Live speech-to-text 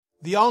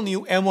The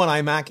all-new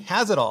M1 iMac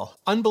has it all.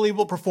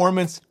 Unbelievable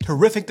performance,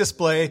 terrific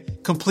display,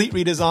 complete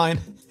redesign,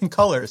 and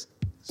colors.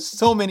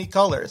 So many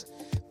colors.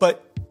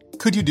 But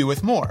could you do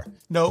with more?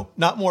 No,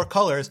 not more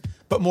colors,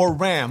 but more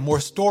RAM, more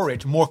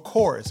storage, more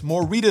cores,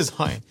 more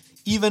redesign,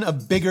 even a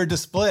bigger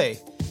display.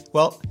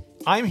 Well,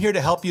 I'm here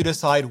to help you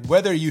decide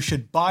whether you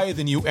should buy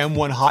the new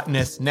M1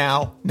 hotness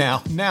now,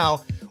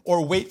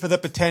 or wait for the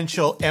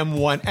potential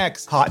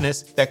M1X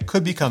hotness that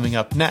could be coming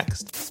up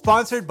next.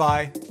 Sponsored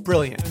by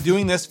Brilliant. I'm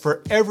doing this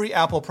for every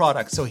Apple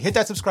product, so hit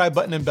that subscribe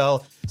button and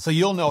bell so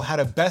you'll know how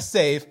to best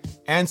save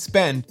and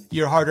spend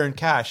your hard-earned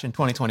cash in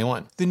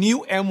 2021. The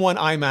new M1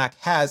 iMac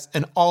has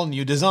an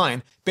all-new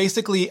design,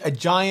 basically a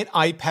giant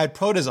iPad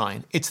Pro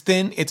design. It's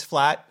thin, it's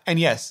flat, and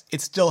yes,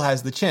 it still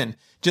has the chin.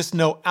 Just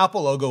no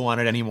Apple logo on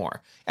it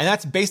anymore. And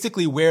that's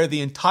basically where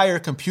the entire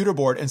computer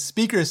board and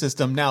speaker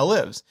system now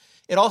lives.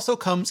 It also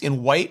comes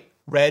in white,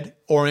 red,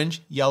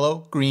 orange,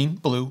 yellow, green,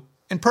 blue,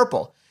 and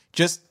purple.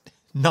 Just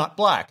not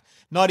black.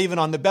 Not even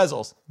on the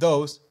bezels.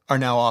 Those are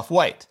now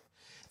off-white.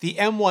 The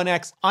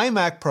M1X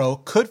iMac Pro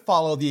could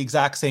follow the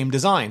exact same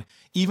design,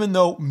 even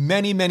though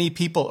many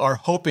people are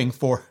hoping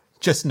for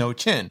just no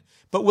chin.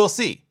 But we'll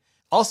see.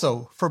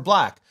 Also, for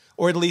black,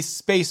 or at least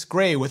space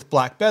gray with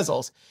black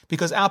bezels,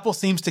 because Apple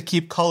seems to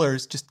keep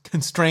colors just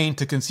constrained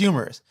to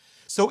consumers.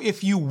 So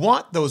if you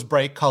want those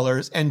bright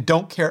colors and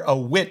don't care a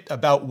whit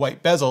about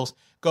white bezels,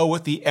 go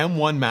with the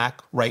M1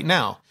 Mac right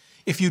now.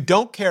 If you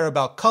don't care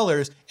about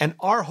colors and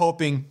are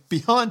hoping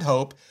beyond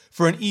hope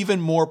for an even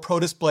more Pro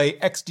Display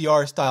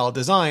XDR style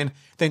design,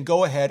 then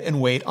go ahead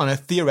and wait on a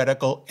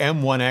theoretical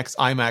M1X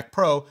iMac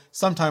Pro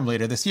sometime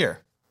later this year.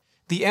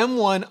 The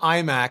M1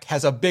 iMac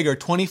has a bigger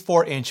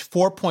 24-inch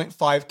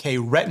 4.5K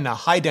Retina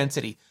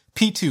high-density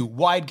P2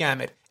 wide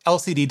gamut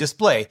LCD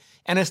display,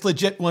 and it's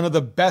legit one of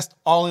the best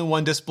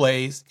all-in-one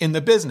displays in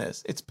the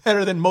business. It's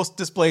better than most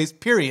displays,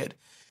 period.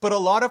 But a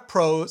lot of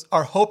pros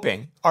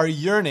are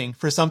yearning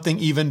for something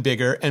even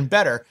bigger and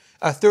better,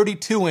 a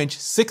 32-inch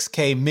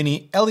 6K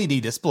mini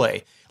LED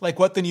display, like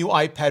what the new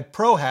iPad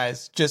Pro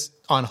has, just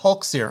on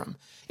Hulk serum.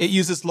 It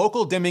uses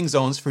local dimming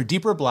zones for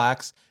deeper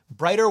blacks,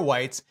 brighter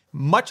whites,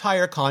 much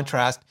higher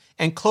contrast,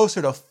 and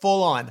closer to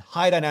full-on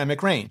high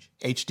dynamic range,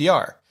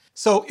 HDR.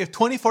 So if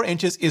 24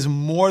 inches is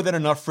more than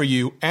enough for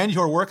you and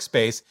your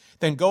workspace,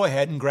 then go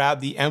ahead and grab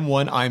the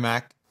M1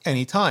 iMac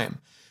anytime.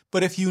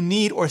 But if you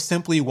need or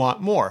simply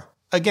want more,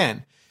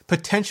 again,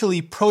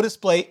 potentially Pro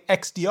Display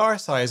XDR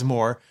size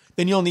more,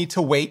 then you'll need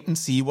to wait and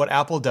see what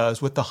Apple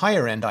does with the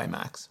higher-end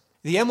iMacs.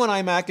 The M1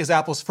 iMac is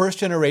Apple's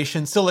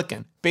first-generation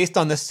silicon, based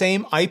on the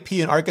same IP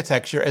and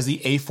architecture as the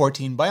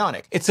A14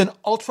 Bionic. It's an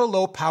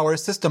ultra-low power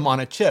system on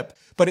a chip,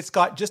 but it's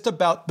got just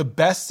about the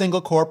best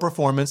single-core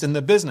performance in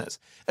the business,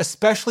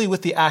 especially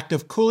with the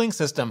active cooling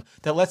system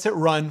that lets it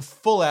run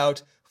full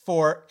out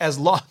for as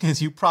long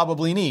as you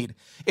probably need.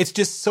 It's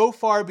just so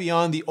far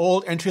beyond the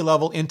old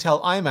entry-level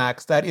Intel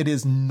iMacs that it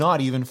is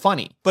not even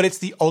funny. But it's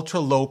the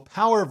ultra-low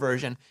power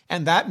version,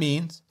 and that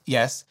means,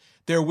 yes,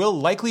 there will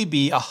likely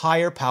be a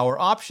higher power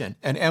option,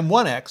 an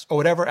M1X, or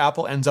whatever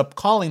Apple ends up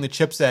calling the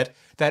chipset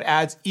that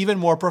adds even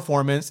more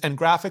performance and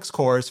graphics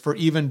cores for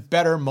even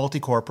better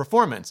multi-core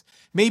performance.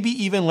 Maybe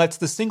even lets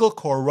the single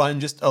core run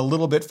just a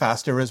little bit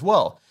faster as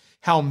well.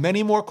 How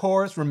many more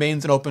cores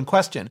remains an open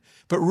question,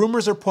 but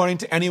rumors are pointing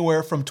to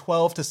anywhere from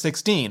 12 to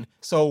 16,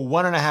 so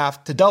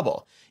 1.5 to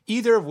double.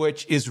 Either of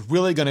which is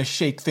really going to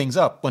shake things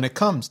up when it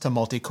comes to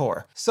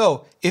multi-core.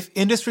 So, if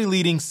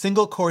industry-leading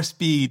single-core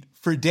speed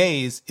for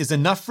days is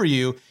enough for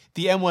you,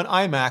 the M1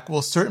 iMac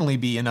will certainly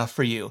be enough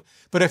for you.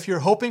 But if you're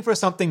hoping for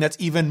something that's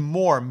even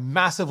more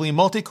massively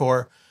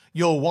multi-core,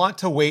 you'll want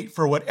to wait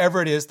for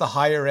whatever it is the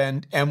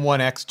higher-end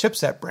M1X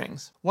chipset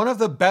brings. One of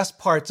the best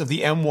parts of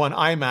the M1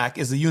 iMac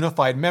is the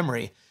unified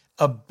memory.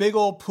 A big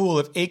old pool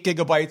of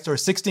 8GB or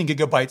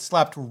 16GB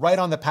slapped right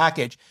on the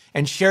package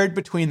and shared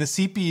between the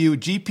CPU,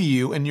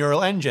 GPU, and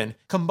neural engine,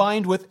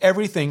 combined with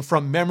everything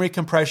from memory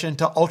compression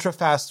to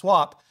ultra-fast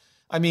swap.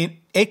 I mean,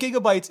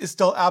 8GB is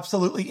still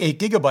absolutely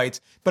 8GB,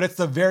 but it's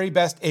the very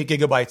best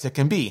 8GB it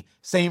can be.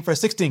 Same for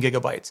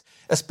 16GB,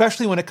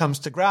 especially when it comes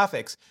to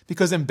graphics,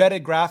 because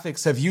embedded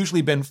graphics have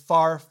usually been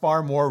far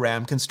more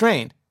RAM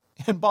constrained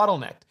and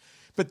bottlenecked.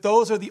 But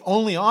those are the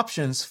only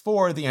options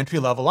for the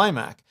entry-level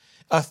iMac.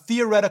 A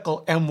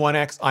theoretical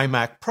M1X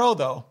iMac Pro,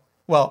 though,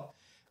 well,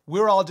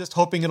 we're all just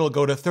hoping it'll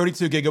go to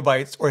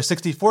 32GB or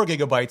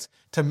 64GB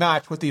to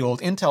match what the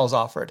old Intel's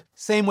offered.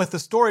 Same with the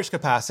storage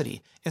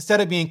capacity. Instead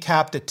of being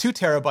capped at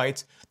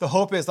 2TB, the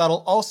hope is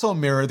that'll also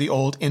mirror the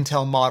old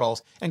Intel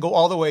models and go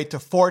all the way to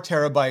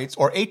 4TB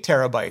or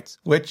 8TB,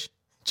 which,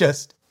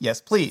 just,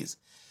 yes please.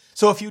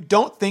 So if you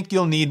don't think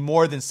you'll need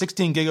more than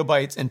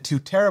 16GB and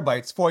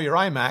 2TB for your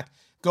iMac,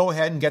 go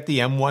ahead and get the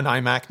M1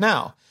 iMac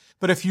now.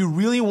 But if you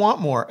really want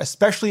more,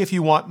 especially if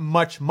you want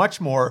much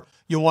more,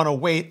 you'll want to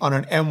wait on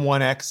an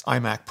M1X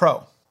iMac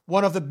Pro.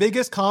 One of the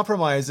biggest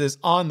compromises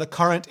on the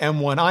current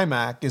M1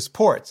 iMac is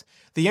ports.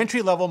 The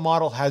entry-level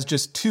model has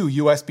just two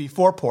USB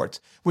 4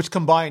 ports, which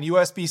combine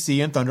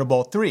USB-C and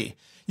Thunderbolt 3.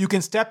 You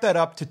can step that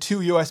up to 2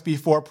 USB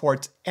 4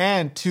 ports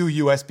and 2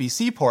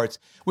 USB-C ports,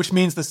 which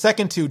means the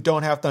second two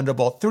don't have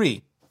Thunderbolt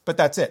 3. But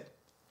that's it.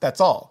 That's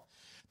all.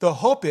 The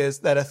hope is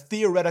that a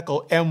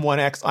theoretical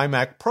M1X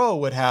iMac Pro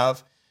would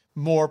have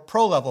more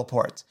Pro-level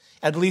ports,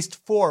 at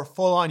least 4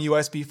 full-on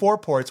USB 4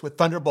 ports with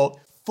Thunderbolt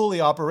fully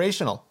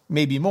operational,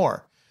 maybe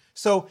more.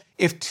 So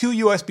if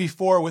 2 USB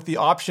 4 with the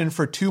option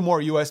for 2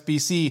 more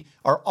USB-C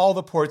are all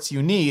the ports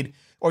you need,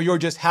 or you're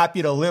just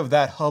happy to live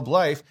that hub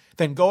life,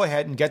 then go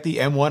ahead and get the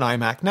M1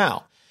 iMac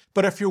now.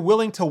 But if you're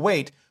willing to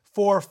wait,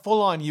 4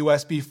 full-on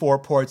USB 4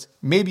 ports,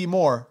 maybe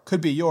more, could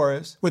be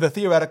yours with a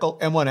theoretical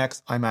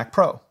M1X iMac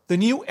Pro. The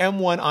new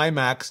M1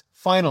 iMacs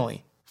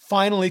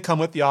finally come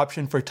with the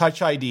option for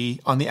Touch ID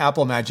on the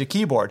Apple Magic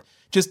Keyboard,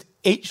 just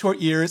 8 short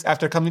years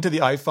after coming to the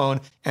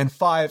iPhone and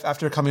 5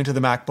 after coming to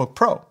the MacBook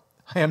Pro.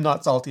 I am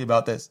not salty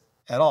about this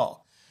at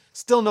all.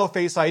 Still no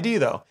Face ID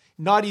though,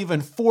 not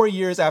even 4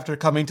 years after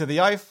coming to the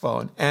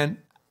iPhone, and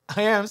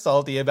I am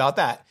salty about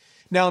that.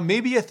 Now,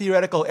 maybe a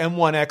theoretical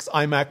M1X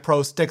iMac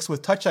Pro sticks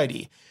with Touch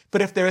ID,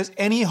 but if there is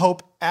any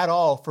hope at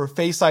all for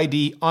Face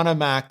ID on a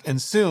Mac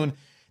and soon,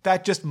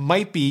 that just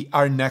might be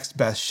our next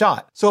best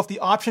shot. So if the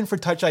option for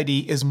Touch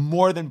ID is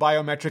more than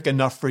biometric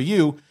enough for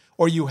you,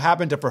 or you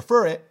happen to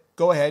prefer it,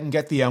 go ahead and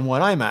get the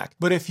M1 iMac.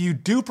 But if you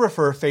do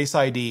prefer Face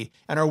ID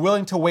and are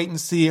willing to wait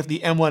and see if the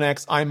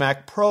M1X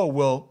iMac Pro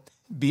will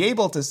be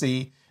able to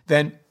see,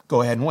 then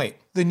go ahead and wait.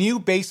 The new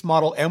base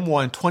model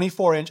M1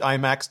 24-inch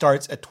iMac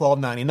starts at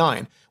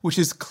 $1299, which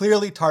is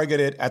clearly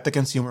targeted at the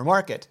consumer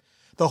market.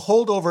 The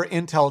holdover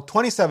Intel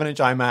 27-inch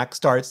iMac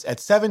starts at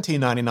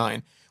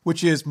 $1799,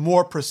 which is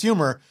more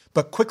prosumer,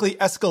 but quickly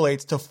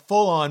escalates to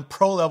full-on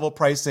pro-level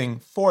pricing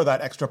for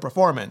that extra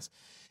performance.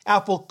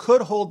 Apple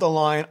could hold the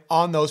line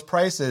on those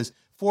prices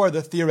for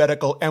the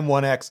theoretical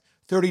M1X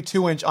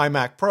 32-inch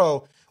iMac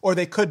Pro, or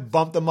they could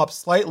bump them up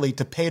slightly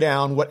to pay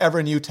down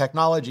whatever new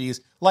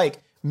technologies, like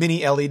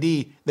mini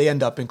LED, they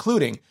end up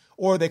including,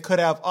 or they could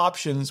have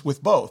options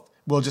with both.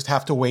 We'll just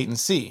have to wait and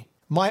see.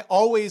 My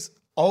always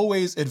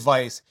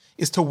advice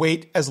is to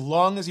wait as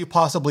long as you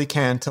possibly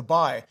can to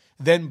buy,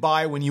 then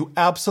buy when you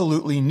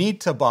absolutely need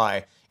to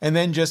buy, and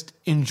then just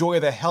enjoy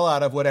the hell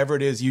out of whatever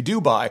it is you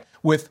do buy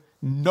with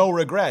no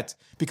regrets,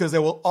 because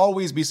there will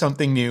always be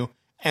something new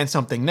and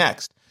something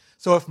next.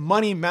 So if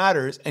money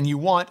matters and you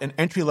want an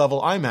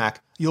entry-level iMac,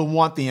 you'll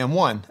want the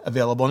M1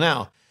 available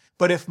now.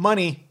 But if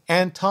money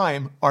and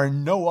time are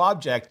no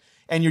object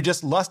and you're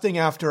just lusting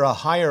after a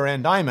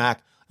higher-end iMac,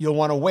 you'll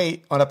want to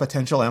wait on a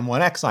potential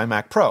M1X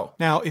iMac Pro.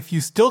 Now, if you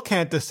still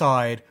can't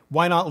decide,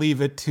 why not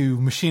leave it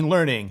to machine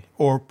learning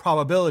or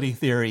probability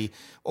theory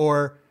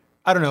or,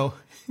 I don't know,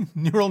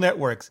 neural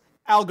networks,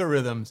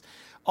 algorithms,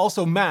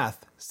 also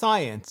math,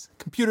 science,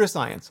 computer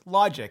science,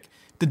 logic,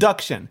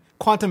 deduction,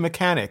 quantum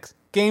mechanics,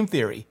 game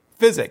theory,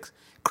 physics,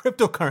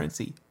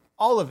 cryptocurrency,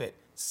 all of it,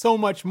 so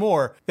much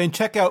more, then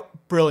check out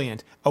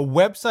Brilliant, a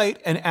website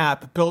and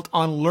app built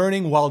on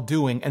learning while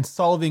doing and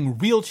solving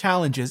real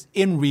challenges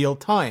in real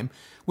time,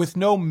 with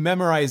no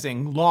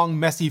memorizing long,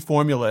 messy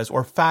formulas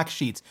or fact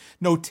sheets,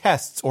 no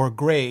tests or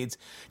grades.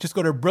 Just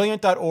go to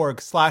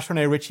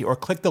brilliant.org/Rene Ritchie or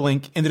click the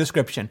link in the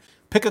description.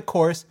 Pick a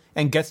course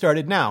and get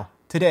started now,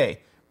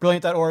 today.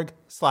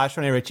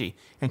 Brilliant.org/Rene Ritchie.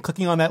 And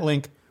clicking on that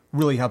link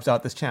really helps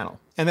out this channel.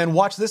 And then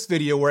watch this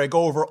video where I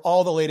go over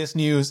all the latest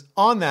news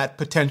on that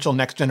potential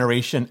next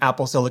generation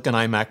Apple Silicon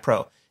iMac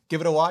Pro.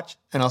 Give it a watch,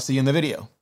 and I'll see you in the video.